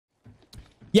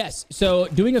Yes. So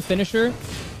doing a finisher,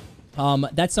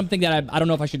 that's something that I don't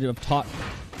know if I should have taught.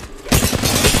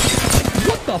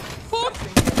 What the fuck?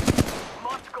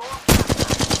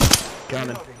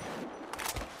 Coming.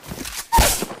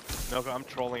 No, I'm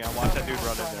trolling. I watched that dude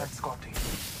run in there.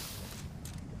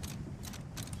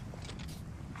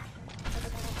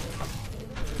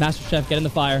 Master Chef, get in the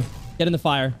fire. Get in the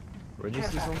fire.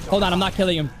 Hold on, I'm not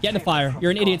killing him. Get in the fire.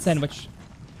 You're an idiot sandwich.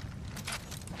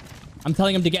 I'm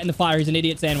telling him to get in the fire. He's an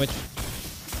idiot sandwich.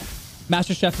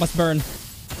 Master Chef must burn.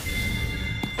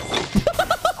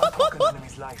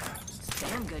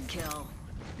 Damn good kill.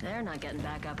 They're not getting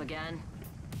back up again.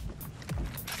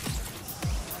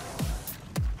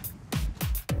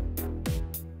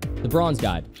 The bronze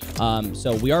guide.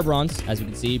 So we are bronze, as you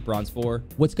can see, bronze 4.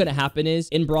 What's going to happen is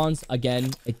in bronze,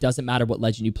 again, it doesn't matter what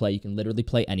legend you play. You can literally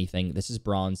play anything. This is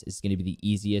bronze. It's going to be the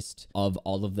easiest of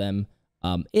all of them.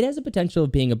 It has a potential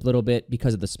of being a little bit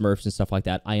because of the Smurfs and stuff like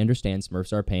that. I understand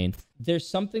Smurfs are a pain. There's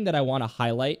something that I want to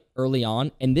highlight early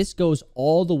on, and this goes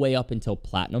all the way up until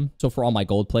platinum. So for all my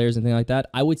gold players and things like that,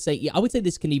 I would say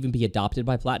this can even be adopted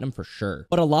by platinum for sure.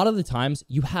 But a lot of the times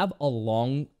you have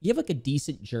like a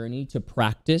decent journey to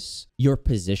practice your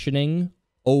positioning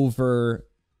over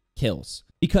kills,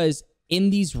 because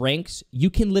in these ranks, you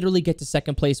can literally get to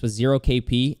second place with 0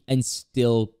 KP and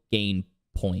still gain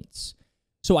points.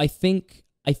 So I think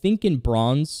in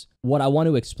bronze, what I want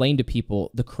to explain to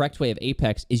people, the correct way of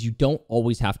Apex is you don't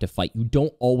always have to fight. You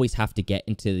don't always have to get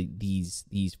into these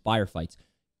firefights.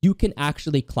 You can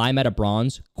actually climb out of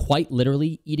bronze, quite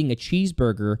literally eating a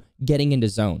cheeseburger, getting into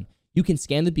zone. You can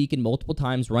scan the beacon multiple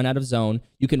times, run out of zone.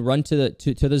 You can run to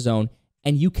the zone,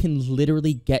 and you can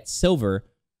literally get silver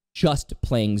just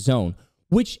playing zone,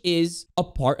 which is a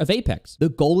part of Apex. The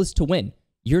goal is to win.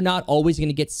 You're not always going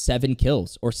to get 7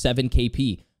 kills or 7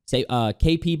 KP. Say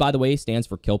KP, by the way, stands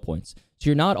for kill points.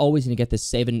 So you're not always going to get the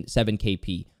 7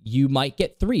 KP. You might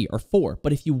get 3 or 4,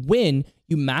 but if you win,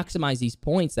 you maximize these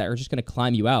points that are just going to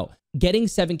climb you out. Getting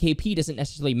 7 KP doesn't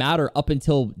necessarily matter up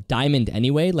until diamond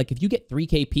anyway. Like if you get 3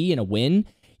 KP in a win,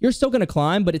 you're still going to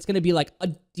climb, but it's going to be like a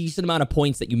decent amount of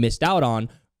points that you missed out on,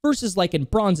 versus like in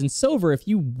bronze and silver, if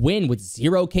you win with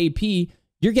 0 KP,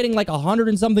 you're getting like 100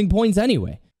 and something points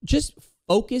anyway. Just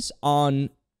focus on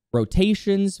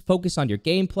rotations, focus on your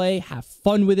gameplay, have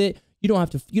fun with it. You don't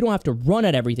have to run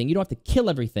at everything. You don't have to kill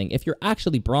everything. If you're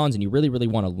actually bronze and you really, really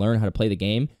want to learn how to play the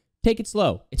game, take it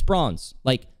slow. It's bronze.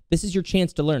 Like, this is your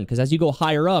chance to learn, because as you go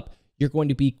higher up, you're going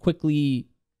to be quickly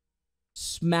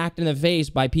smacked in the face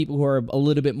by people who are a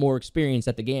little bit more experienced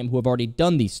at the game, who have already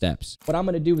done these steps. What I'm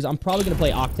going to do is I'm probably going to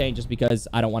play Octane just because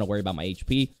I don't want to worry about my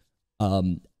HP.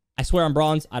 I swear I'm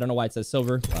bronze. I don't know why it says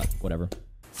silver, but whatever.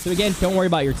 So again, don't worry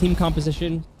about your team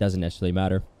composition. Doesn't necessarily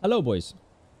matter. Hello, boys.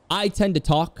 I tend to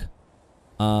talk.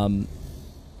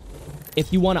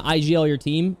 If you want to IGL your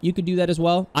team, you could do that as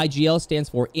well. IGL stands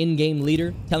for in-game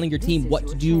leader, telling your team what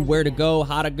to do, where to go,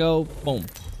 how to go. Boom.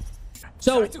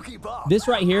 So this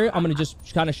right here, I'm going to just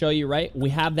kind of show you, right? We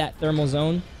have that thermal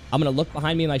zone. I'm going to look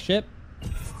behind me in my ship.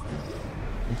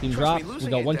 One team drop. We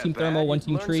got one team thermal, one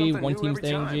team tree, one team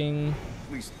staging.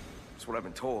 At least that's what I've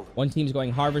been told. One team's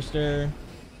going harvester.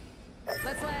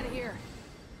 Let's land here.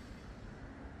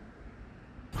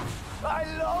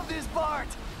 I love this part.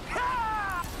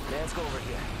 Let's go over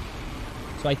here.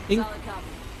 So I think...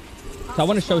 So I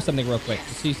want to show something real quick.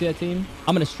 So you see that team?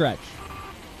 I'm going to stretch.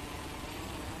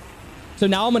 So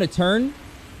now I'm going to turn.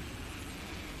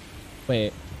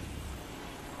 Wait.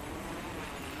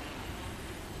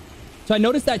 So I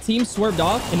noticed that team swerved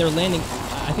off and they're landing.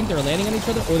 I think they were landing on each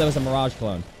other. Oh, that was a Mirage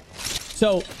clone.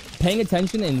 So paying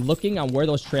attention and looking on where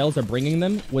those trails are bringing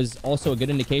them was also a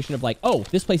good indication of like, oh,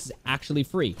 this place is actually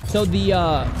free. So the,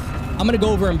 I'm going to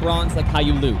go over in bronze, like how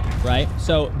you loot, right?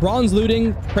 So bronze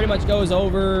looting pretty much goes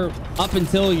over up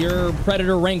until your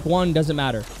Predator rank 1, doesn't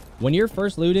matter. When you're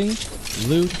first looting,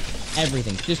 loot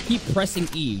everything. Just keep pressing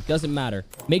E. Doesn't matter.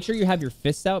 Make sure you have your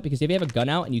fists out, because if you have a gun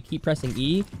out and you keep pressing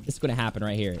E, this is going to happen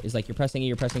right here. It's like you're pressing E,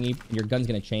 and your gun's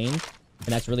going to change. And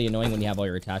that's really annoying when you have all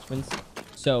your attachments.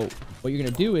 So what you're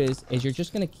going to do is you're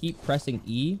just going to keep pressing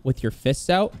E with your fists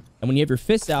out. And when you have your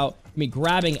fists out, you're going to be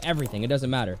grabbing everything. It doesn't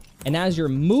matter. And as you're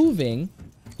moving,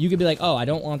 you could be like, oh, I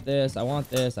don't want this. I want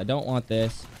this. I don't want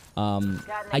this.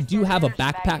 I do have a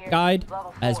backpack guide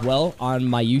as well on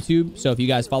my YouTube. So if you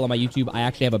guys follow my YouTube, I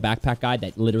actually have a backpack guide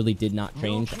that literally did not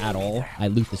change at all. I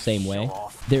loot the same way.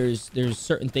 There's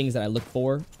certain things that I look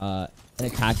for, and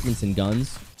attachments and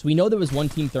guns. So we know there was one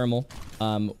team thermal.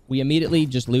 We immediately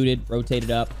just looted,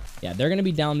 rotated up. Yeah, they're going to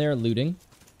be down there looting.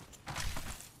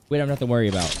 We don't have to worry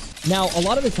about. Now, a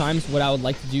lot of the times what I would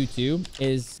like to do too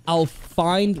is I'll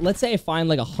find, let's say I find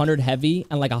like 100 heavy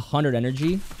and like 100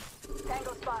 energy,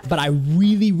 but I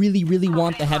really, really, really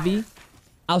want the heavy,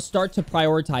 I'll start to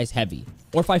prioritize heavy.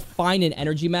 Or if I find an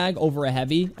energy mag over a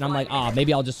heavy and I'm like, ah,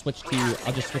 maybe I'll just switch the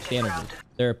energy.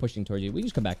 They're pushing towards you. We can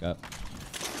just come back up.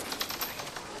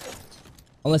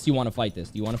 Unless you want to fight this.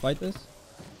 Do you want to fight this?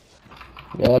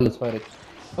 Yeah, let's fight it.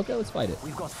 Okay, let's fight it.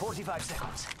 We've got 45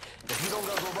 seconds. If you don't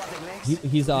got robotic legs,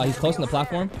 He's close on the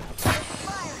platform.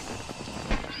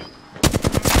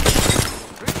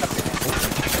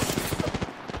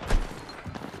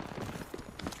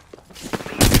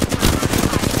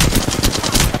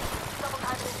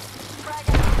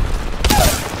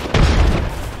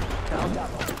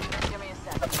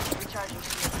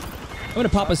 I'm gonna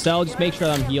pop a cell, just make sure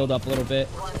that I'm healed up a little bit.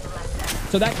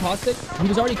 So that Caustic, he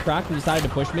was already cracked and decided to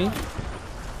push me.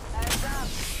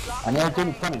 Another team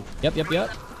is coming. Yep. So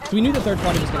we knew the third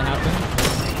party was gonna happen.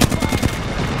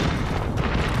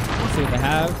 Let's see what they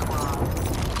have.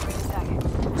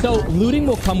 So looting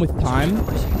will come with time.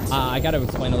 I gotta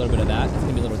explain a little bit of that. It's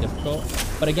gonna be a little difficult.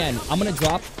 But again, I'm gonna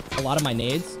drop a lot of my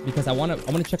nades because I wanna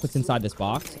check what's inside this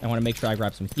box. I wanna make sure I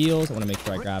grab some heals. I wanna make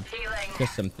sure I grab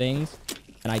just some things.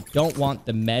 And I don't want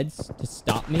the meds to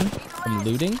stop me from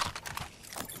looting.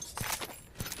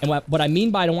 And what I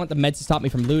mean by I don't want the meds to stop me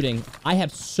from looting, I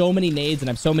have so many nades and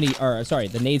I have so many,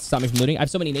 the nades stop me from looting. I have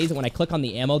so many nades that when I click on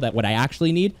the ammo that what I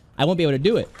actually need, I won't be able to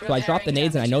do it. So I drop the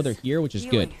nades and I know they're here, which is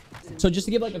good. So just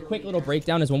to give like a quick little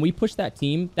breakdown is when we pushed that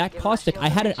team, that Caustic,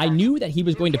 I knew that he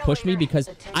was going to push me because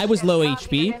I was low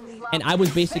HP and I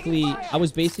was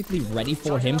basically ready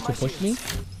for him to push me.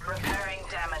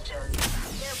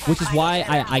 Which is why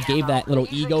I gave that little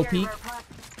ego peek.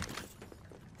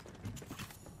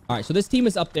 All right, so this team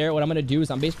is up there. What I'm going to do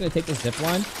is I'm basically going to take this zip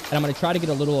line, and I'm going to try to get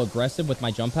a little aggressive with my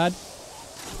jump pad.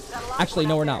 Actually,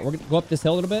 no, we're not. We're going to go up this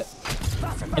hill a little bit.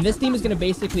 And this team is going to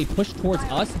basically push towards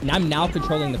us, and I'm now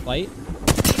controlling the fight.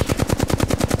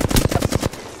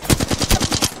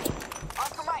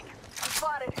 Oscar Mike, I'm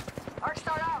spotted.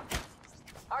 Arcstar out.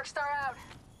 Arcstar out.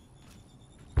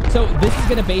 So this is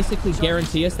going to basically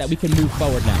guarantee us that we can move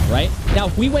forward now, right? Now,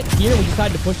 if we went here and we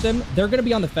decided to push them, they're going to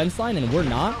be on the fence line and we're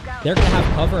not. They're going to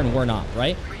have cover and we're not,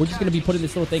 right? We're just going to be putting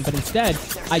this little thing. But instead,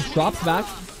 I dropped back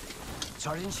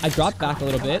a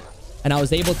little bit and I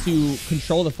was able to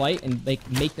control the fight and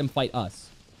make them fight us.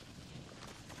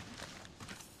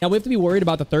 Now, we have to be worried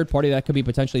about the third party that could be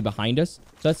potentially behind us.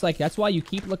 So that's why you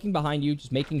keep looking behind you,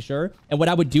 just making sure. And what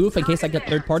I would do if in case I get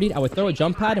third partied, I would throw a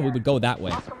jump pad and we would go that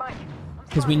way.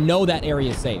 Because we know that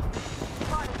area is safe.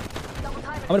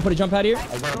 I'm going to put a jump pad here.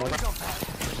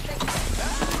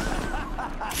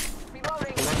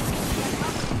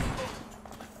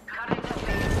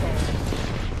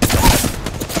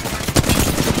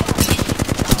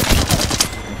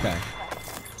 Okay.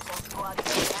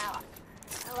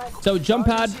 So jump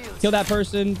pad, kill that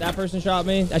person. That person shot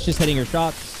me. That's just hitting your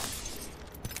shots.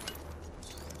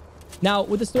 Now,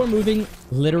 with the storm moving,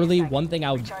 literally one thing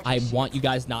I want you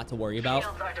guys not to worry about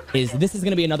is this is going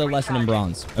to be another lesson in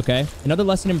bronze, okay? Another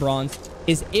lesson in bronze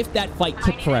is if that fight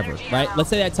took forever, right?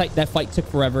 Let's say that fight took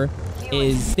forever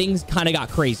is things kind of got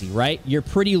crazy, right? You're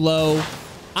pretty low.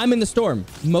 I'm in the storm.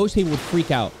 Most people would freak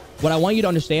out. What I want you to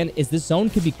understand is this zone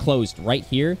could be closed right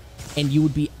here and you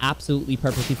would be absolutely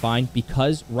perfectly fine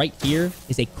because right here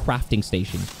is a crafting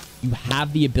station. You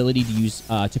have the ability to use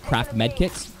to craft med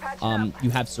kits.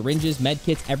 You have syringes, med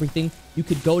kits, everything. You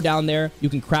could go down there. You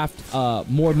can craft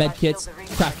more med kits,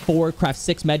 craft 4, craft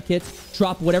 6 med kits.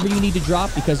 Drop whatever you need to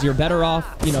drop because you're better off.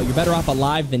 You know, you're better off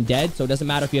alive than dead. So it doesn't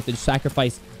matter if you have to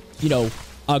sacrifice, you know,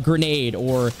 a grenade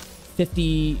or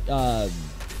 50,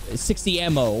 60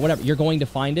 ammo, or whatever. You're going to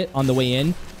find it on the way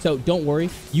in. So don't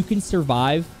worry. You can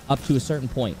survive up to a certain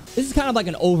point. This is kind of like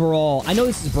an overall. I know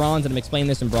this is bronze and I'm explaining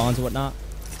this in bronze and whatnot.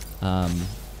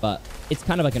 But it's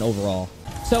kind of like an overall.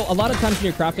 So a lot of times when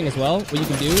you're crafting as well, what you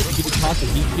can do is you can toss a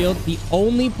heat shield. The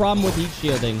only problem with heat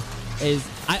shielding is,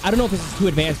 I don't know if this is too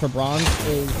advanced for bronze,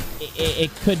 is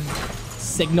it could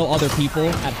signal other people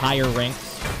at higher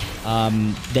ranks.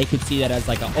 They could see that as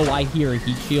like, oh, I hear a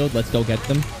heat shield. Let's go get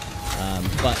them.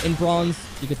 But in bronze,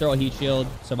 you can throw a heat shield,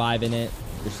 survive in it.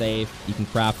 You're safe. You can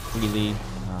craft freely,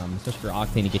 especially for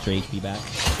Octane to get your HP back.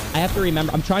 I have to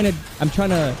remember, I'm trying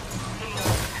to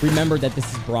remember that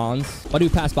this is bronze. Why do we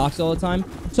pass boxes all the time?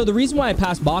 So the reason why I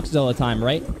pass boxes all the time,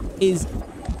 right, is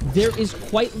there is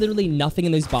quite literally nothing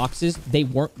in these boxes. They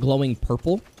weren't glowing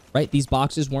purple, right? These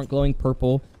boxes weren't glowing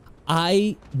purple.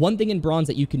 One thing in bronze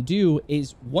that you can do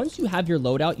is once you have your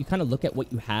loadout, you kind of look at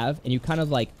what you have and you kind of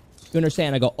like, you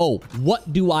understand, I go, oh,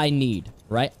 what do I need,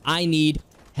 right? I need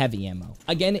heavy ammo.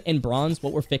 Again, in bronze,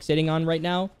 what we're fixating on right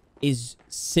now is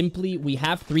simply we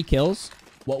have 3 kills.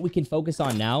 What we can focus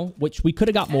on now, which we could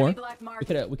have got more. We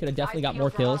could have definitely got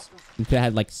more kills. We could have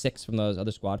had like 6 from those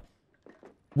other squad.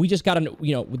 We just got to,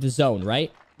 you know, with the zone,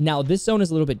 right? Now, this zone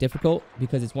is a little bit difficult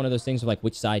because it's one of those things of like,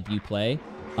 which side do you play?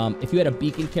 If you had a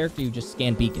beacon character, you just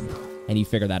scan beacon and you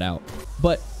figure that out.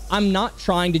 But I'm not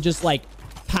trying to just like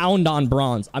pound on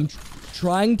bronze. I'm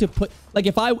trying to put, like,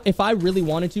 if I really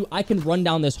wanted to, I can run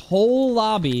down this whole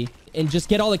lobby and just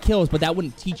get all the kills, but that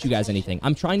wouldn't teach you guys anything.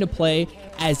 I'm trying to play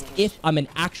as if I'm an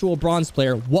actual bronze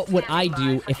player. What would I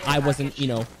do if I wasn't, you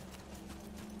know,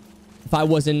 if I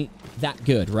wasn't that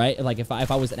good, right? Like if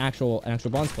I was an actual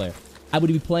bronze player, I would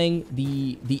be playing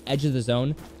the edge of the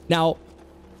zone. Now,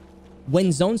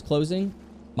 when zone's closing,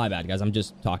 my bad guys, I'm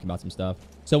just talking about some stuff.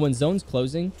 So when zone's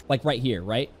closing, like right here,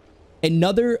 right?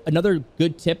 Another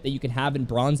good tip that you can have in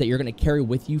bronze that you're going to carry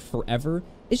with you forever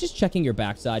is just checking your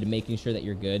backside and making sure that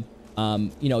you're good.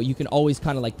 You know, you can always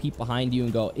kind of like peep behind you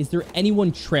and go, is there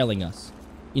anyone trailing us?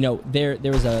 You know,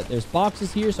 there's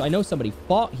boxes here, so I know somebody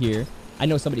fought here. I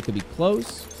know somebody could be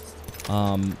close.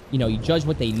 You know, you judge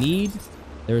what they need.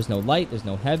 There is no light, there's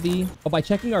no heavy. But by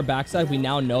checking our backside, we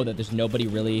now know that there's nobody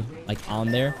really like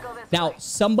on there. Now,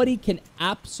 somebody can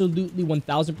absolutely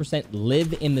 1000%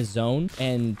 live in the zone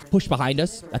and push behind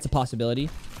us. That's a possibility.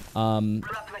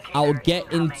 I'll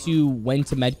get into when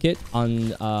to medkit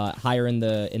on higher in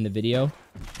the video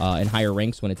and higher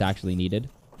ranks when it's actually needed.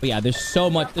 But yeah, there's so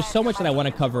much that I want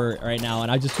to cover right now,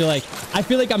 and I just feel like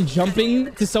I'm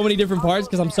jumping to so many different parts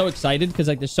because I'm so excited because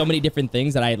like there's so many different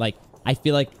things that I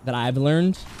feel like that I've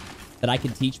learned that I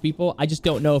can teach people. I just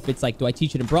don't know if it's like, do I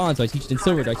teach it in bronze? Do I teach it in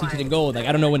silver? Do I teach it in gold? Like,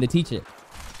 I don't know when to teach it.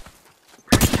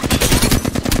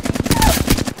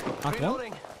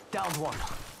 Reloading. Down 1.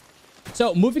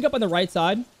 So moving up on the right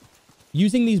side,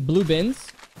 using these blue bins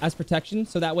as protection.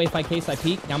 So that way, if I peek,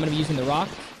 now I'm going to be using the rock.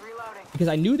 Because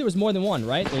I knew there was more than one,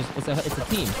 right? It's a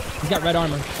team. He's got red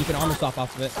armor. You can armor swap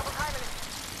off of it.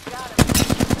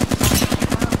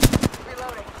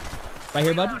 Right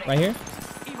here, bud. Right here.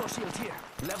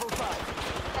 Level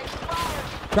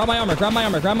 5. Grab my armor. Grab my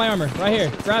armor. Grab my armor. Right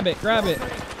here. Grab it. Grab it.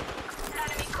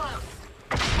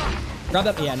 Grab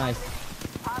that. Yeah, nice.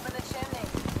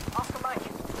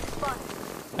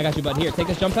 I got you, bud. Here, take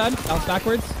this jump pad. Bounce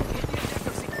backwards.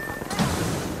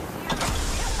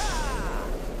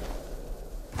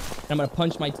 I'm going to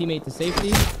punch my teammate to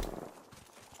safety.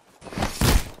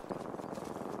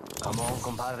 Come on,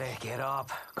 compadre. Get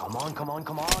up. Come on, come on,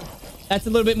 come on. That's a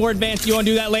little bit more advanced. You want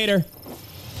to do that later.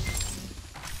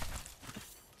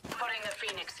 Putting the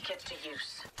Phoenix kit to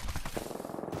use.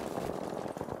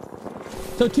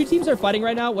 So 2 teams are fighting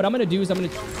right now. What I'm going to do is I'm going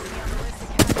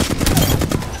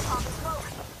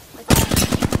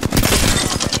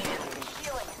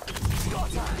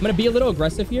to be a little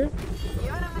aggressive here.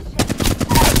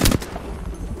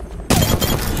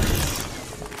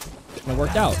 And it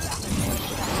worked out.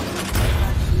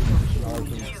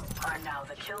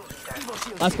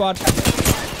 Last squad.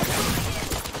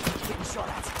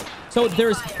 So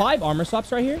there's 5 armor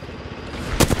swaps right here.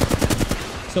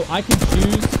 So I can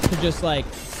choose to just like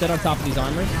sit on top of these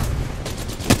armors.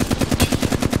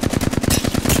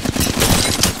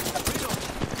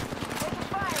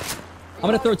 I'm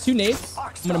going to throw 2 nades.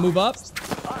 I'm going to move up.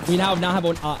 We now have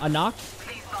a knock.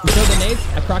 We throw the nades.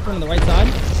 I cracked one on the right side.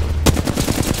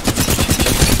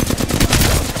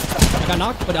 I got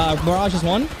knocked, but Mirage is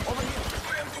 1.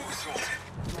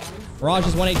 Mirage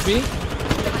is 1 HP.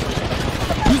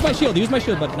 Use my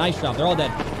shield, but nice job. They're all dead.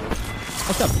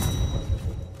 What's up?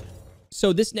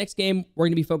 So this next game, we're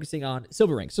going to be focusing on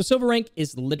silver rank. So silver rank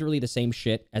is literally the same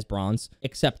shit as bronze,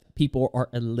 except people are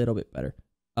a little bit better.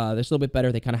 They're a little bit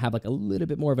better. They kind of have like a little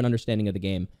bit more of an understanding of the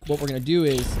game. What we're going to do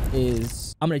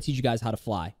is I'm going to teach you guys how to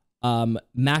fly.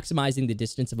 Maximizing the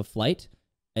distance of a flight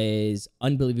is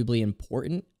unbelievably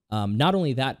important. Not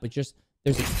only that, but just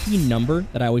there's a key number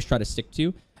that I always try to stick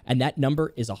to, and that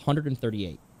number is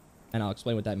 138. And I'll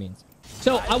explain what that means.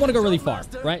 So I want to go really far,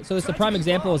 right? So this is a prime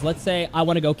example is, let's say I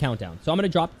want to go countdown. So I'm going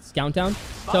to drop this countdown.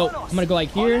 So I'm going to go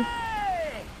like here.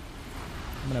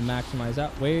 I'm going to maximize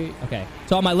out. Wait, okay.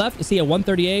 So on my left, you see a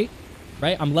 138,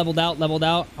 right? I'm leveled out. I'm going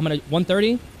to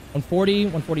 130, 140,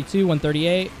 142,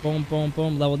 138. Boom, boom,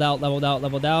 boom. Leveled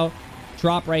out.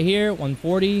 Drop right here,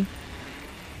 140.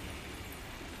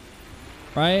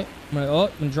 Right? I'm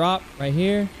going to drop right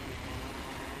here.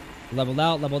 Leveled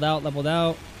out.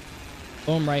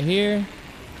 Boom, right here.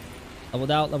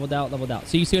 Leveled out.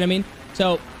 So you see what I mean?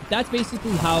 So that's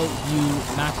basically how you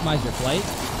maximize your flight.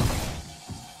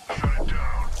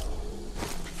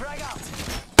 Frag out.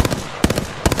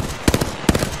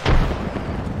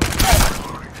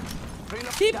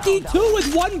 52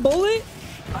 with 1 bullet?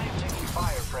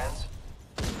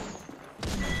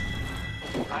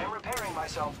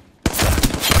 myself.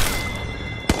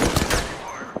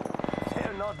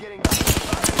 They're not getting back.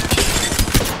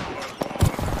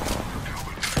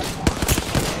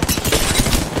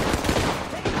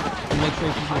 Make sure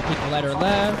you can peek the ladder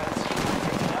left.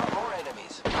 More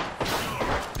enemies.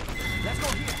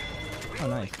 Oh,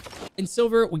 nice. In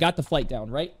silver, we got the fight down,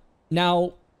 right?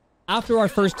 Now, after our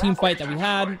first team fight that we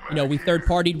had, you know, we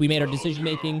third-partied, we made our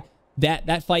decision-making.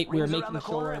 That fight, we were making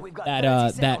sure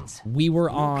that we were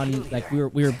on, like,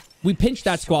 we pinched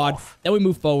that squad, then we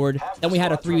moved forward, then we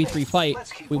had a 3v3 fight.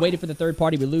 We waited for the third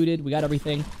party, we looted, we got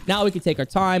everything. Now we can take our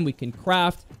time, we can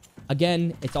craft.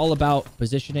 Again, it's all about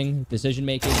positioning,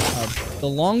 decision-making. The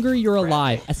longer you're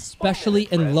alive, especially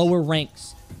in lower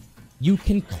ranks, you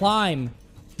can climb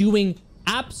doing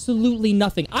absolutely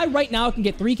nothing. I right now can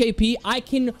get 3 KP. I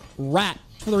can rat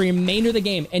for the remainder of the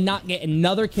game and not get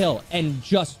another kill and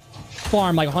just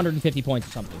farm like 150 points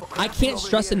or something. I can't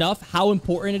stress enough how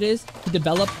important it is to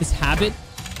develop this habit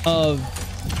of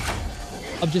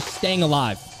just staying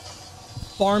alive.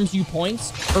 Farms you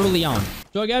points early on.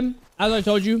 So again, as I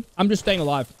told you, I'm just staying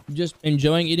alive. I'm just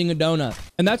enjoying eating a donut.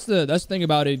 And that's the thing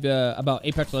about it, about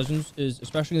Apex Legends is,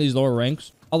 especially in these lower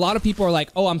ranks, a lot of people are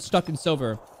like, oh, I'm stuck in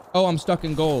silver. Oh, I'm stuck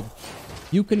in gold.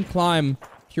 You can climb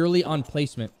purely on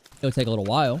placement. It'll take a little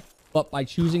while, but by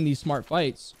choosing these smart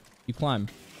fights, you climb.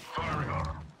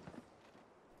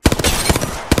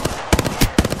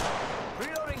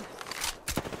 Reloading.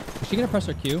 Is she gonna press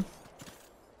her Q?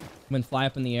 When fly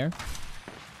up in the air?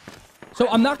 So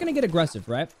I'm not gonna get aggressive,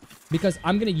 right? Because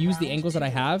I'm gonna use the angles that I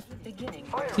have.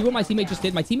 See what my teammate just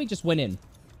did? My teammate just went in.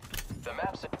 The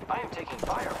maps. I am taking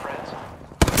fire, friends.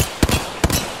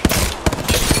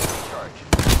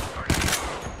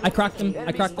 I cracked them.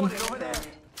 I cracked them. Over there.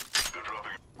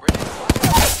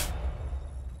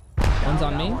 One's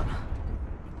on me.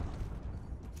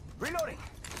 Reloading.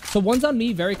 So one's on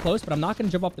me very close, but I'm not gonna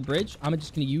jump off the bridge. I'm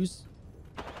just gonna use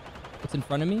what's in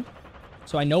front of me.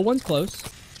 So I know one's close.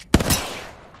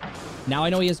 Now I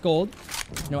know he has gold.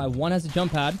 I know one has a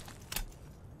jump pad.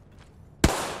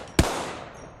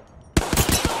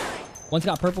 One's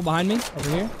got purple behind me over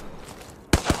here.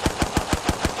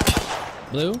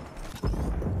 Blue.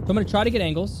 So I'm going to try to get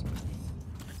angles.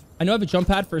 I know I have a jump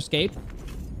pad for escape.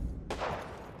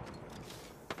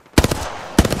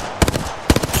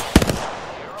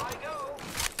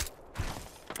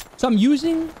 So I'm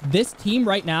using this team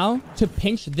right now to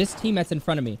pinch this team that's in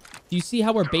front of me. Do you see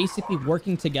how we're basically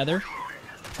working together?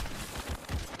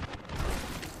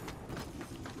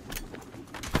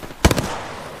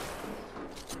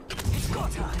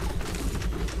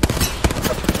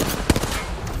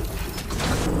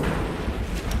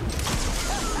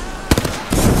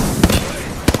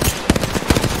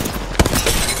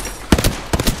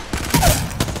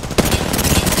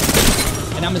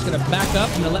 And I'm just gonna back up.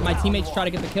 I'm gonna let my teammates try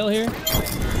to get the kill here.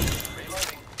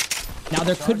 Now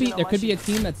there could be a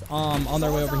team that's on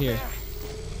their way over here.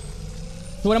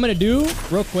 So what I'm gonna do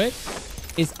real quick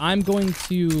is I'm going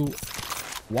to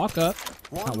walk up,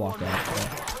 not walk up.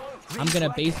 But I'm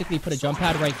gonna basically put a jump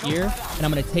pad right here, and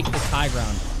I'm gonna take this high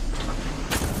ground.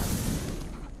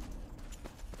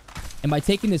 And by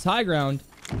taking this high ground,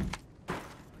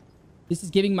 this is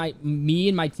giving me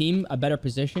and my team a better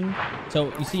position.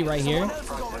 So you see right here.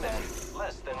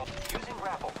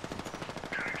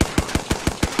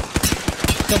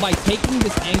 So by taking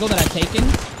this angle that I've taken,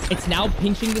 it's now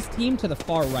pinching this team to the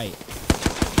far right.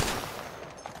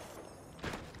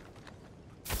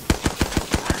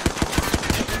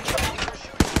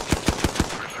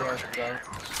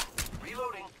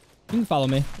 You can follow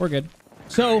me. We're good.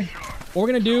 So what we're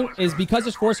going to do is, because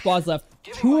there's 4 squads left,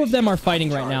 2 of them are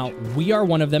fighting right now. We are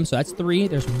one of them, so that's 3.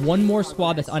 There's 1 more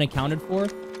squad that's unaccounted for.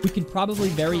 We can probably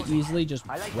very easily just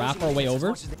wrap our way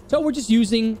over. So we're just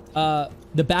using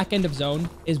the back end of zone.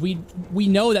 Is we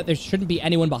know that there shouldn't be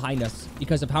anyone behind us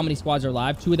because of how many squads are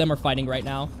alive. 2 of them are fighting right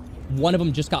now. 1 of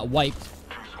them just got wiped.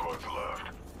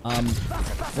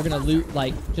 We're gonna loot,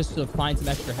 like, just to find some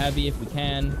extra heavy if we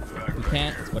can. If we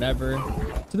can't, it's whatever.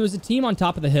 So there was a team on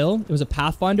top of the hill. It was a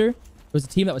Pathfinder. It was a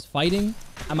team that was fighting,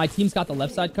 and my team's got the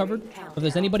left side covered. So if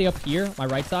there's anybody up here, my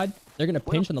right side, they're gonna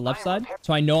pinch on the left side.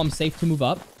 So I know I'm safe to move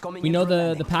up. We know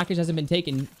the package hasn't been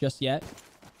taken just yet.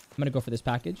 I'm gonna go for this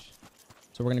package.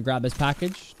 So we're gonna grab this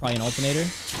package, probably an alternator.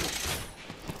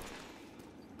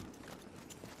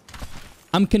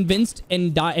 I'm convinced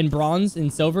in bronze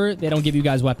and silver, they don't give you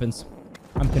guys weapons.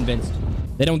 I'm convinced.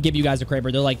 They don't give you guys a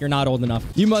Kraber. They're like, you're not old enough.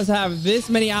 You must have this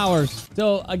many hours.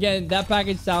 So again, that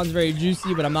package sounds very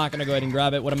juicy, but I'm not going to go ahead and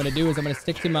grab it. What I'm going to do is I'm going to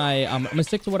stick to my, I'm going to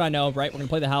stick to what I know, right? We're going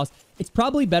to play the house. It's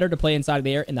probably better to play inside of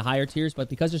the air in the higher tiers, but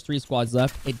because there's 3 squads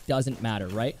left, it doesn't matter,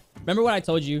 right? Remember what I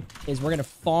told you is we're going to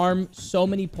farm so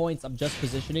many points of just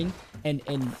positioning, and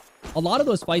a lot of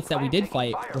those fights that we did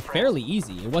fight were fairly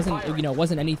easy. It wasn't, you know, it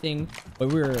wasn't anything where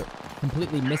we were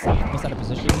completely missed out of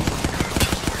position.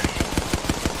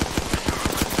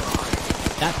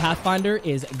 That Pathfinder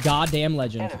is goddamn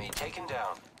legend. Enemy taken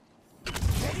down.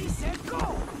 Ready, set,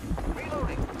 go.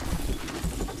 Reloading.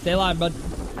 Stay alive, bud.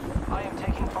 I am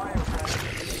taking fire,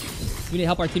 friend. We need to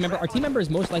help our team member. Our team member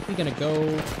is most likely going to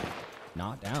go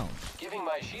not down. Giving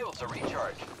my shields a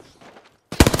recharge.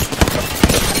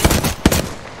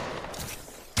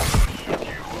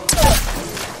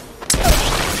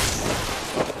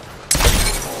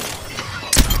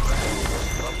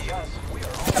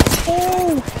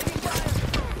 Oh!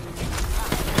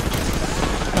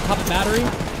 Pop a battery.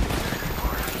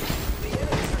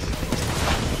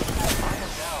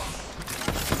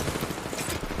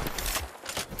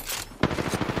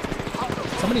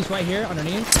 Somebody's right here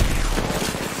underneath.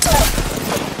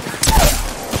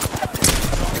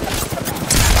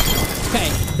 Okay,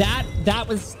 that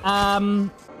was I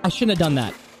shouldn't have done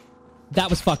that. That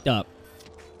was fucked up.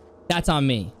 That's on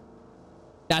me.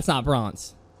 That's not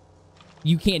bronze.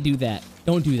 You can't do that.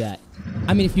 Don't do that.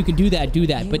 I mean, if you can do that, do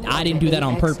that. But I didn't do that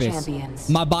on purpose.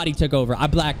 My body took over. I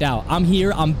blacked out. I'm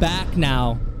here. I'm back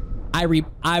now. I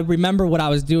remember what I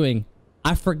was doing.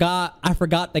 I forgot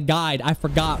the guide. I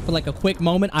forgot for like a quick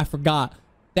moment. I forgot.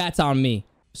 That's on me.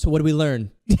 So what do we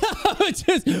learn?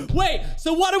 Wait.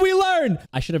 So what do we learn?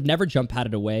 I should have never jump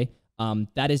padded away.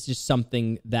 That is just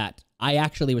something that I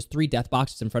actually was 3 death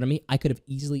boxes in front of me. I could have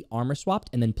easily armor swapped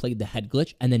and then played the head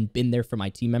glitch and then been there for my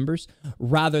team members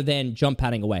rather than jump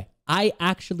padding away. I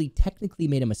actually technically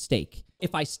made a mistake.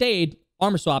 If I stayed,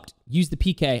 armor swapped, used the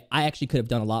PK, I actually could have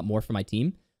done a lot more for my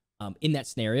team in that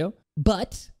scenario.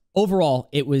 But overall,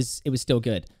 it was still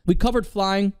good. We covered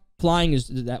flying. Flying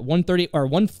is at 130 or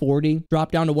 140,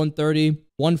 drop down to 130,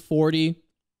 140,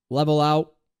 level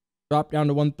out, drop down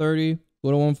to 130, go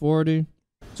to 140.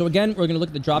 So again, we're going to look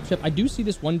at the dropship. I do see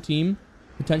this one team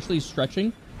potentially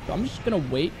stretching. So I'm just going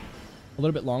to wait a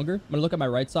little bit longer. I'm going to look at my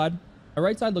right side. My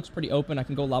right side looks pretty open. I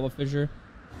can go lava fissure.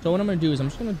 So what I'm going to do is I'm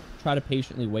just going to try to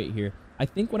patiently wait here. I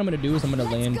think what I'm going to do is I'm going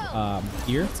to land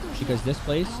here because this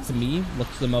place to me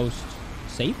looks the most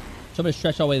safe. So I'm going to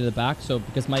stretch all the way to the back. So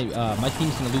because my team's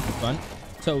going to loot the front.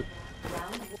 So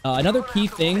another key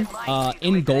thing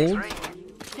in gold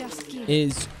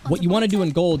is what you want to do in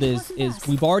gold is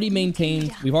we've already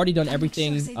done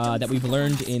everything that we've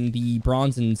learned in the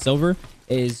bronze and silver.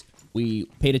 Is we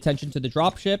paid attention to the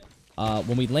dropship.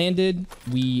 When we landed,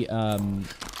 we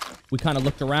kind of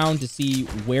looked around to see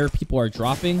where people are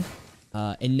dropping.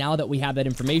 And now that we have that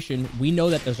information, we know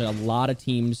that there's a lot of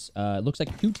teams, it looks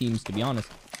like 2 teams, to be honest,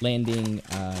 landing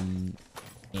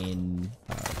in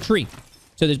tree.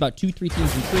 So there's about 2-3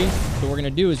 teams in tree. So what we're going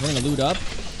to do is we're going to loot up.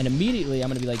 And immediately, I'm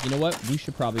going to be like, you know what? We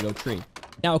should probably go tree.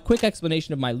 Now, a quick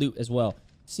explanation of my loot as well.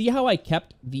 See how I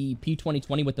kept the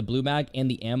P2020 with the blue mag and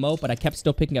the ammo, but I kept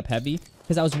still picking up heavy?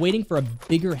 Because I was waiting for a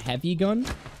bigger heavy gun.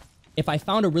 If I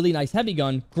found a really nice heavy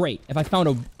gun, great. If I found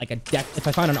if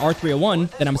I found an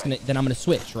R301, then I'm gonna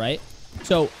switch, right?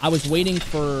 So I was waiting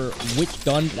for which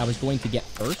gun I was going to get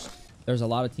first. There's a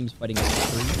lot of teams fighting at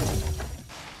tree.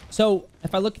 So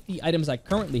if I look at the items I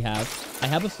currently have, I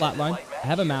have a flatline, I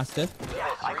have a mastiff. Yeah,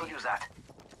 I could use that.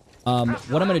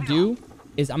 What I'm gonna do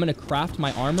is I'm gonna craft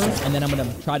my armor, and then I'm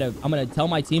gonna tell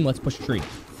my team, let's push tree.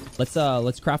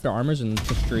 Let's craft our armors and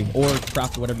push tree, or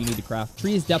craft whatever you need to craft.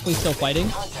 Tree is definitely still fighting.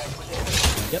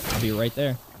 Yep, I'll be right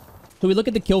there. So we look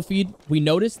at the kill feed. We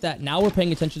notice that now we're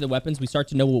paying attention to the weapons. We start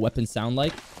to know what weapons sound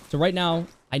like. So right now,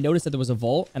 I noticed that there was a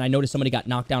vault, and I noticed somebody got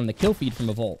knocked down in the kill feed from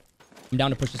a vault. I'm down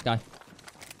to push this guy.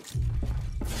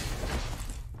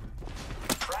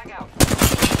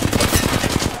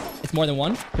 It's more than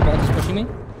one. The vault is pushing me.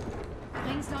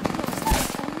 Rings not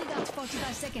close. Only got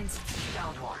 45 seconds.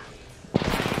 Down one.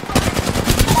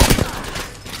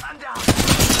 I'm down.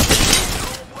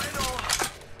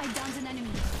 I downed an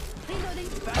enemy. Reloading.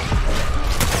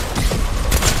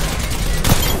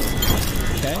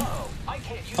 Okay.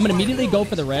 I'm going to immediately go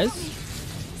for the res.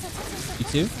 You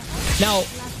too. Now,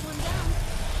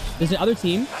 there's another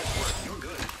team.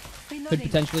 Could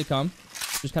potentially come.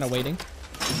 Just kind of waiting.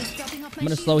 I'm going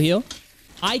to slow heal.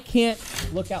 I can't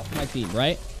look out for my team,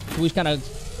 right? So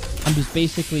I'm just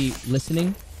basically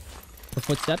listening for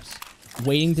footsteps,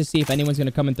 waiting to see if anyone's going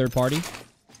to come in third party.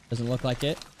 Doesn't look like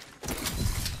it.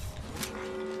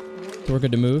 So we're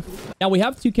good to move. Now we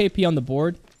have 2 KP on the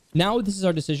board. Now this is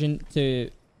our decision to...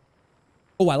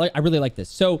 Oh, I really like this.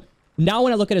 So now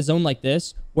when I look at a zone like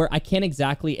this, where I can't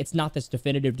exactly... It's not this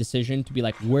definitive decision to be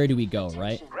like, where do we go,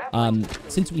 right?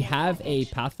 Since we have a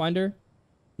Pathfinder...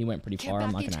 He went pretty far.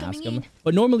 I'm not going to ask him.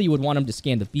 But normally you would want him to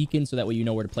scan the beacon so that way you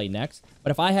know where to play next.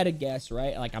 But if I had to guess,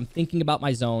 right, like I'm thinking about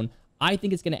my zone, I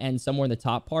think it's going to end somewhere in the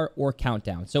top part or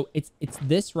countdown. So it's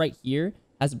this right here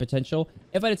has a potential.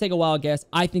 If I had to take a wild guess,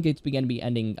 I think it's going to be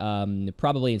ending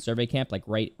probably in survey camp, like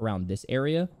right around this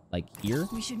area, like here.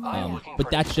 But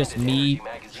that's just me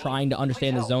trying to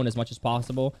understand the zone as much as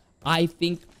possible. I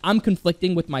think I'm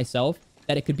conflicting with myself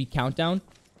that it could be countdown.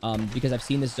 Because I've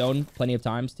seen this zone plenty of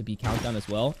times to be countdown as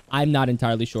well. I'm not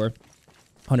entirely sure.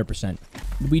 100%.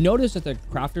 We noticed that the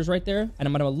crafters right there, and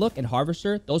I'm going to look in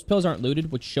Harvester. Those pills aren't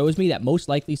looted, which shows me that most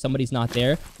likely somebody's not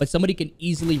there, but somebody can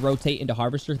easily rotate into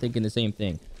Harvester thinking the same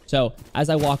thing. So as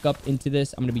I walk up into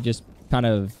this, I'm going to be just kind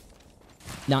of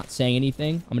not saying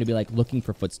anything. I'm going to be like looking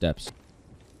for footsteps.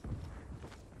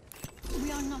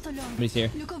 We are not alone. Somebody's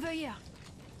here. Look over here.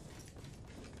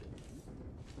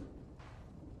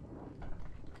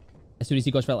 As soon as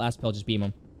he goes for that last pill, just beam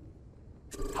him.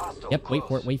 Yep, wait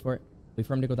for it, wait for it. Wait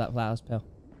for him to go that last pill.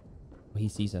 Oh, he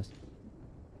sees us.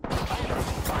 I'm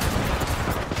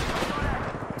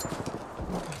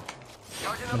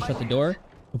gonna shut the door.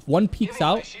 If one peeks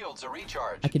out,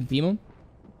 I can beam him.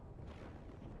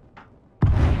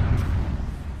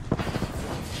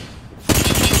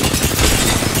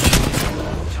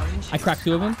 I cracked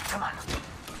 2 of them.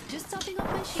 Just topping up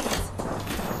my shields.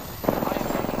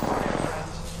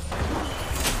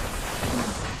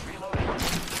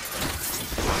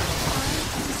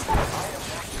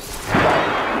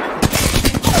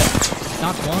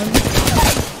 Knock 1,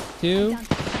 2,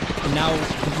 and now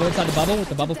we go inside the bubble with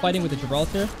the bubble fighting with the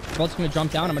Gibraltar. Gibraltar's gonna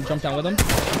jump down. I'm gonna jump down with him.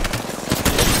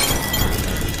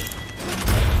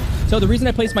 So the reason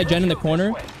I placed my gen in the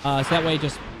corner, so that way it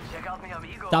just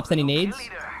stops any nades.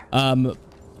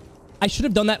 I should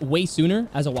have done that way sooner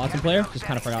as a Wattson player. Just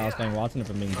kind of forgot I was playing Wattson, if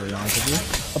I'm being very honest with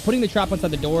you. But putting the trap inside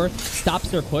the door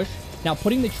stops their push. Now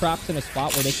putting the traps in a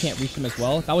spot where they can't reach them as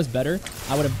well, if that was better,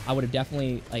 I would have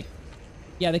definitely like.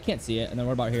 Yeah, they can't see it. And then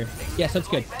what about here? Yeah, so it's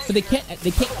good. So they can't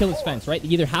kill this fence, right? They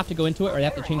either have to go into it or they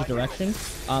have to change direction.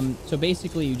 So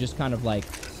basically you just kind of like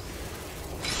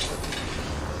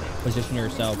position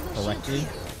yourself correctly.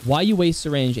 Why you waste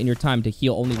syringe in your time to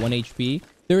heal only 1 HP?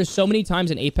 There are so many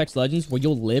times in Apex Legends where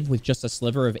you'll live with just a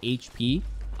sliver of HP,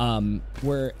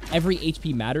 where every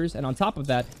HP matters. And on top of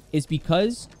that is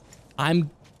because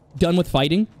I'm done with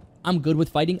fighting. I'm good with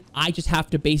fighting. I just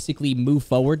have to basically move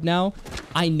forward now.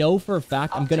 I know for a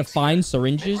fact I'm going to find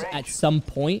syringes at some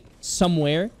point,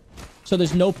 somewhere. So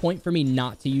there's no point for me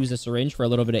not to use a syringe for a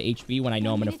little bit of HP when I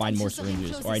know I'm going to find more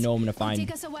syringes. Or I know I'm going to find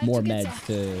more meds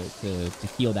to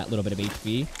heal that little bit of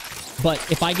HP. But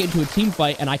if I get into a team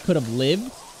fight and I could have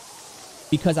lived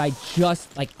because I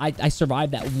just, like, I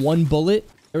survived that 1 bullet.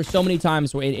 There were so many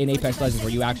times where in Apex Legends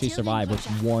where you actually survive with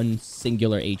 1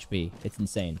 singular HP. It's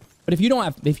insane. But if you don't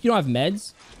have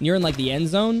meds and you're in like the end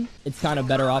zone, it's kind of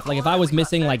better off. Like if I was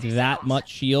missing like that much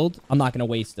shield, I'm not going to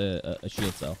waste a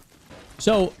shield cell.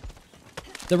 So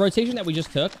the rotation that we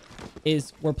just took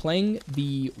is we're playing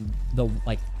the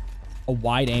like a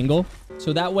wide angle.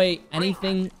 So that way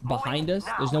anything behind us,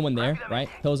 there's no one there, right?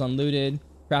 Pills unlooted.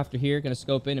 Crafter here, going to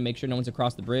scope in and make sure no one's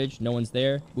across the bridge. No one's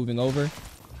there. Moving over.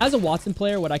 As a Wattson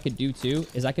player, what I could do too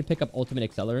is I could pick up ultimate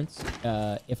accelerants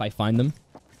if I find them.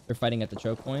 They're fighting at the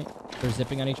choke point. They're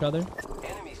zipping on each other.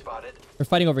 Enemy spotted. They're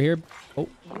fighting over here. Oh.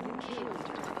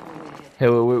 Hey,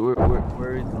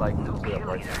 where is like the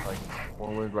right? Like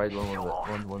one went right,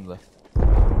 one left.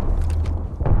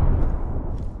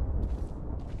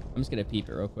 I'm just gonna peep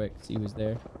it real quick, see who's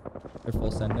there. They're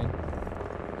full sending.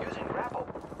 Using grapple.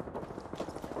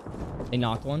 They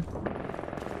knocked 1.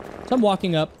 So I'm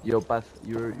walking up. Yo, Path,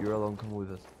 you're alone. Come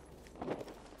with us.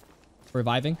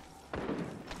 Reviving.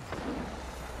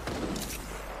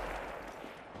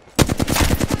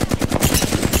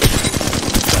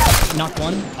 Knocked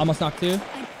 1. Almost knocked 2.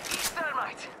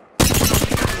 Thermite.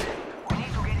 We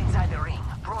need to get inside the ring.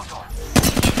 Proton.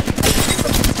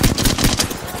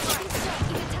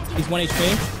 He's 1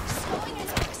 HP.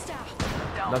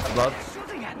 That's blood.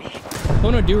 Shooting at me. What I'm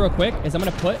gonna do real quick is I'm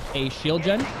gonna put a shield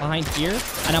gen behind here,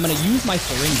 and I'm gonna use my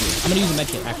syringes. I'm gonna use a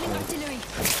medkit actually.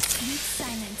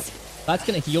 That's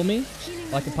gonna heal me,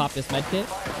 so I can pop this medkit.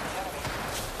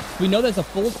 We know there's a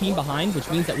full team behind, which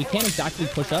means that we can't exactly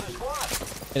push up.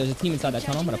 Okay, there's a team inside that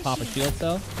tunnel. I'm gonna pop a shield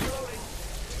cell.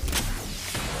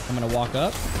 I'm gonna walk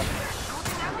up.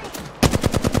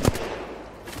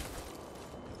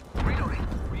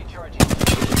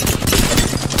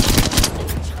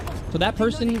 So that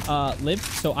person lived,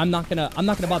 so I'm not gonna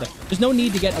bother. There's no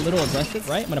need to get a little aggressive,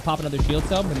 right? I'm gonna pop another shield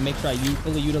cell. I'm gonna make sure I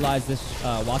fully utilize this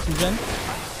Watson gen.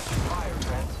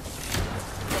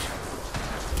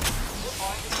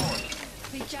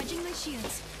 Recharging my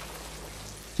shields.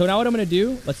 So now what I'm gonna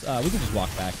do? Let's we can just walk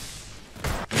back.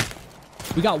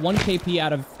 We got 1 KP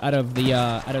out of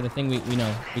the thing we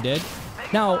know we did.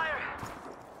 Now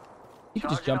you can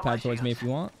just jump pad towards me if you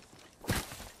want.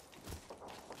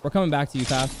 We're coming back to you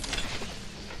fast.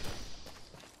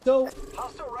 So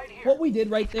what we did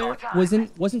right there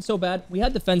wasn't so bad. We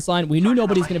had the fence line. We knew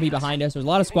nobody's gonna be behind us. There's a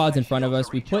lot of squads in front of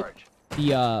us. We put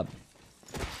the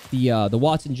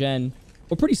Watson gen.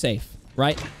 We're pretty safe,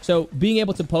 right? So being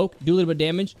able to poke, do a little bit of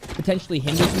damage, potentially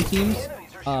hinder some teams,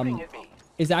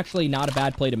 is actually not a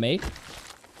bad play to make.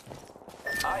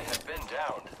 I have been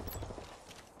downed.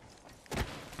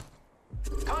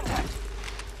 Contact.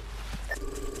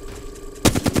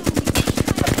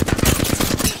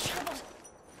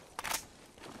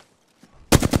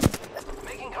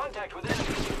 Making contact with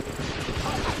enemies.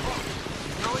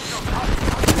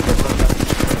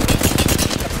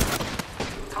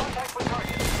 Contact with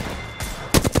target.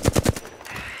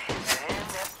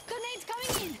 Grenades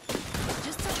coming in.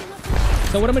 Just touching up.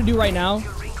 So what I'm gonna do right now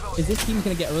is this team's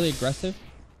gonna get really aggressive.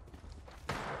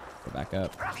 Go back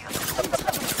up.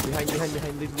 Behind.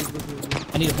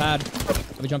 Leave. I need a pad.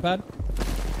 Have a jump pad?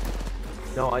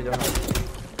 No, I don't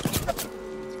have.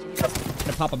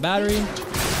 Gonna pop a battery.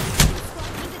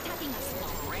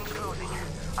 Ring closing.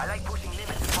 I like pushing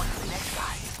limits on the next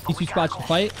guy. These 2 spots to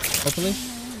fight, hopefully.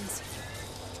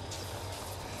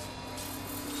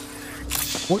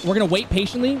 We're gonna wait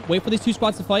patiently, wait for these 2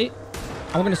 spots to fight,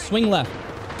 and we're gonna swing left.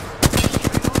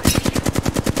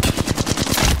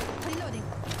 Reloading.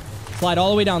 Slide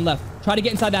all the way down left. Try to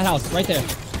get inside that house, right there.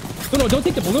 No, don't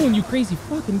take the balloon, you crazy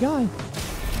fucking guy. I'm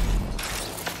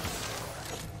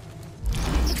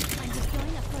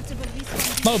deploying a portable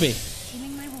respawn. Moby.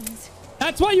 Healing my wounds.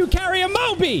 That's why you carry a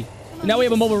Moby! Now we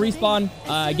have a mobile respawn.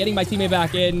 Getting my teammate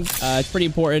back in. It's pretty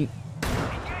important.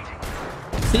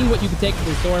 Seeing what you can take from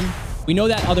the storm. We know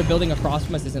that other building across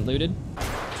from us isn't looted.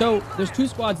 So there's 2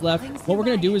 squads left. What we're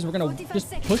going to do is we're going to just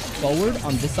push forward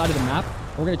on this side of the map.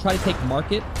 We're going to try to take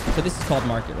market. So this is called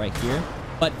market right here.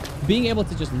 But being able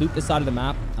to just loot this side of the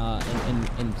map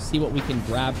and see what we can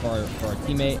grab for our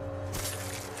teammate.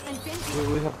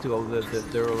 We have to go.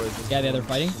 They're already. Yeah, they're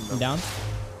fighting. I'm down.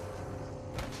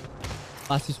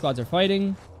 Last 2 squads are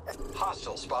fighting.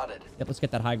 Hostile spotted. Yep, let's get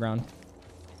that high ground.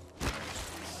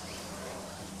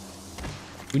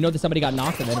 We know that somebody got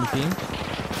knocked on the enemy team.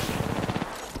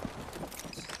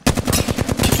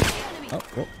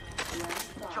 Oh.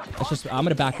 Let's just, I'm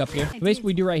gonna back up here. Basically, what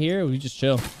we do right here, we just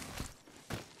chill.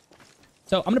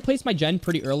 So I'm gonna place my gen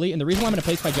pretty early, and the reason why I'm gonna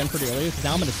place my gen pretty early is because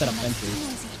now I'm gonna set up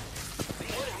fences.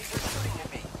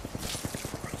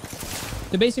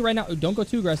 So basically, right now, don't go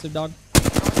too aggressive, dog.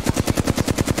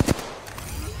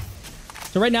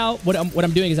 So right now, what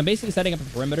I'm doing is I'm basically setting up a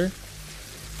perimeter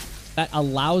that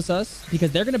allows us,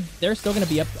 because they're still gonna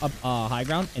be up high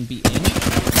ground and be in.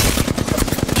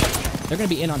 They're gonna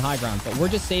be in on high ground, but we're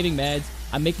just saving meds.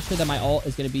 I'm making sure that my ult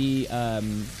is gonna be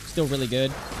still really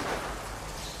good.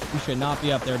 You should not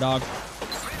be up there, dog.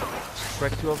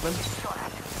 Crack 2 of them.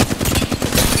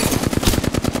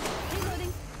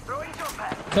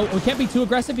 So we can't be too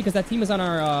aggressive because that team is on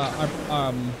our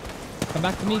come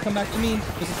back to me, come back to me.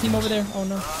 There's a team over there. Oh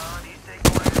no.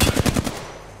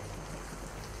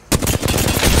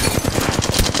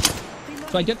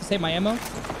 So I do have to save my ammo.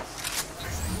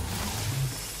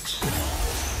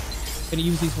 Gonna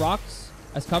use these rocks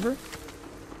as cover.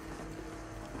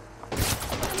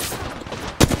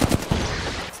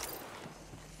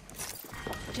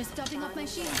 Just topping up my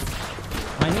shield.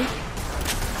 Behind me.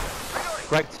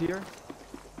 Cracked here.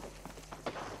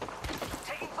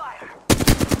 Taking fire.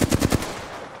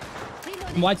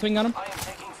 I'm wide swinging on him. I am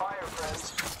taking fire,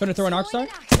 friends. Gonna throw an arc star.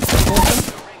 Force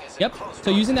him. Yep.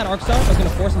 So using that arc star, I was gonna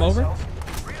force him over.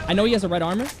 I know he has a red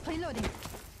armor. Reloading.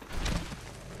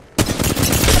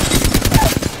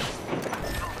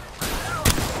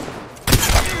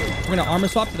 We're gonna armor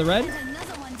swap to the red. There's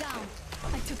another one down.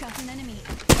 I took out an enemy.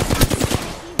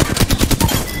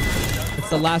 It's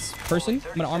the last person.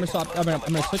 I'm gonna armor swap. I'm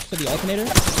gonna switch to the alternator.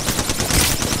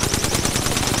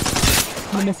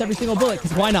 I'm gonna miss every single bullet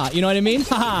because why not? You know what I mean?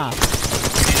 Haha.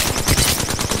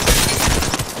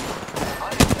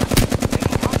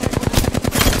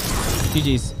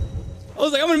 GG's. I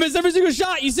was like, I'm gonna miss every single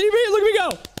shot. You see me? Look at me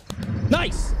go.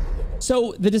 Nice.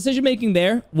 So the decision making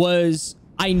there was,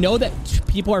 I know that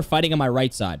people are fighting on my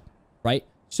right side, right?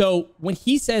 So when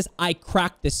he says I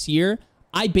cracked the seer,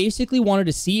 I basically wanted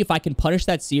to see if I can punish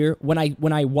that seer. When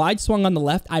I wide swung on the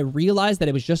left, I realized that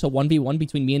it was just a 1v1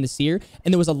 between me and the seer,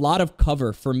 and there was a lot of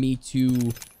cover for me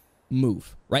to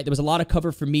move, right? There was a lot of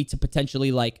cover for me to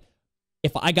potentially, like,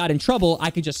 if I got in trouble,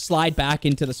 I could just slide back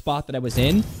into the spot that I was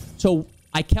in. So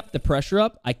I kept the pressure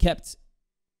up. I kept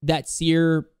that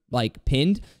seer, like,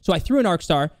 pinned. So I threw an arc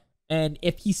star, and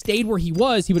if he stayed where he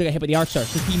was, he would have got hit with the arc star.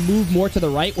 So he moved more to the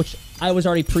right, which I was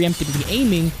already preemptively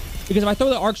aiming, because if I throw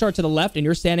the arc star to the left and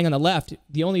you're standing on the left,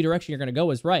 the only direction you're going to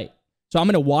go is right. So I'm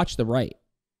going to watch the right.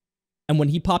 And when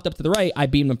he popped up to the right, I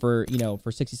beamed him for, you know,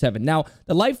 for 67. Now,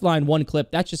 the lifeline one clip,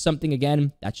 that's just something,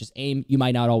 again, that's just aim. You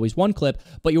might not always one clip,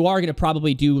 but you are going to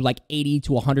probably do like 80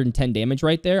 to 110 damage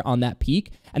right there on that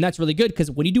peak. And that's really good because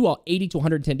when you do all 80 to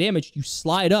 110 damage, you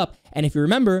slide up. And if you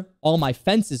remember, all my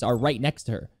fences are right next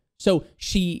to her. So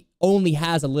she only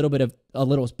has a little bit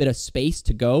of space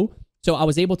to go. So I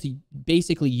was able to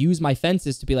basically use my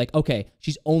fences to be like, okay,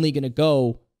 she's only going to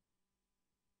go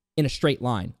in a straight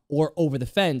line or over the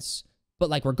fence. But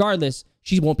like, regardless,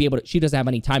 she won't be able to, she doesn't have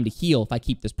any time to heal if I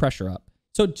keep this pressure up.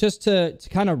 So just to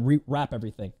kind of wrap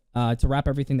everything,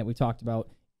 that we talked about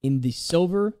in the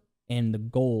silver and the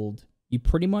gold, you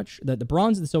pretty much, the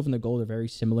bronze, the silver, and the gold are very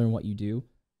similar in what you do.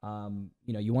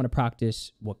 You know, you want to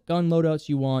practice what gun loadouts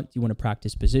you want. You want to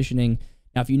practice positioning.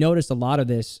 Now, if you notice a lot of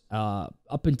this,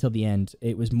 up until the end,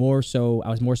 it was more so, I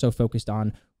was more so focused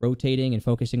on rotating and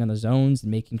focusing on the zones and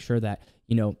making sure that,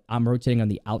 you know, I'm rotating on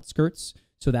the outskirts.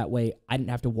 So that way I didn't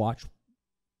have to watch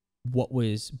what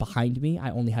was behind me.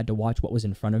 I only had to watch what was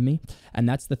in front of me. And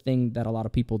that's the thing that a lot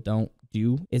of people don't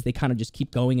do, is they kind of just keep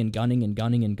going and gunning and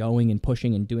gunning and going and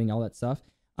pushing and doing all that stuff.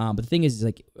 But the thing is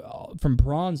like, from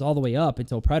bronze all the way up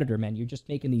until Predator, man, you're just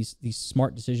making these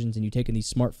smart decisions and you're taking these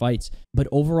smart fights. But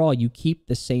overall, you keep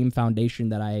the same foundation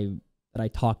that I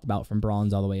talked about from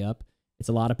bronze all the way up. It's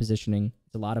a lot of positioning.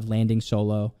 It's a lot of landing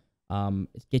solo.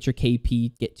 Get your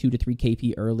KP, get 2 to 3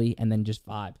 KP early, and then just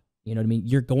vibe. You know what I mean?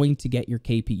 You're going to get your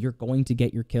KP. You're going to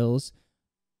get your kills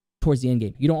towards the end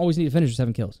game. You don't always need to finish with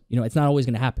 7 kills. You know, it's not always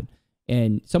going to happen.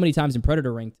 And so many times in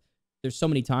Predator ranked, there's so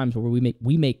many times where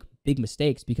we make big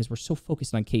mistakes because we're so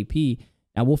focused on KP.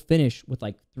 Now we'll finish with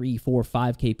like 3, 4,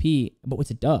 5 KP, but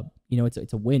what's a dub? You know, it's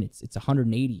a win. It's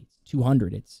 180, it's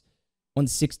 200, it's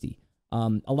 160.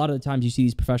 A lot of the times you see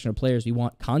these professional players, we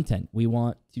want content. We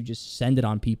want to just send it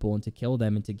on people and to kill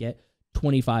them and to get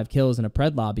 25 kills in a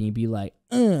pred lobby and be like,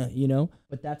 you know,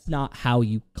 but that's not how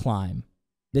you climb.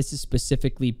 This is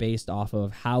specifically based off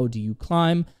of how do you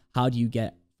climb? How do you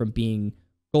get from being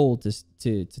gold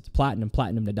to platinum,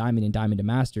 platinum to diamond, and diamond to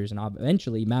masters, and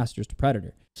eventually masters to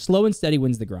Predator. Slow and steady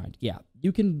wins the grind. Yeah,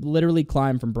 you can literally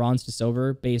climb from bronze to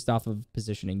silver based off of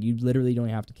positioning. You literally don't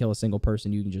have to kill a single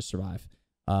person. You can just survive.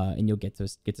 And you'll get to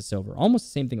silver. Almost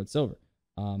the same thing with silver.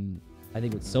 I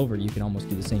think with silver, you can almost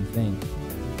do the same thing.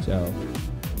 So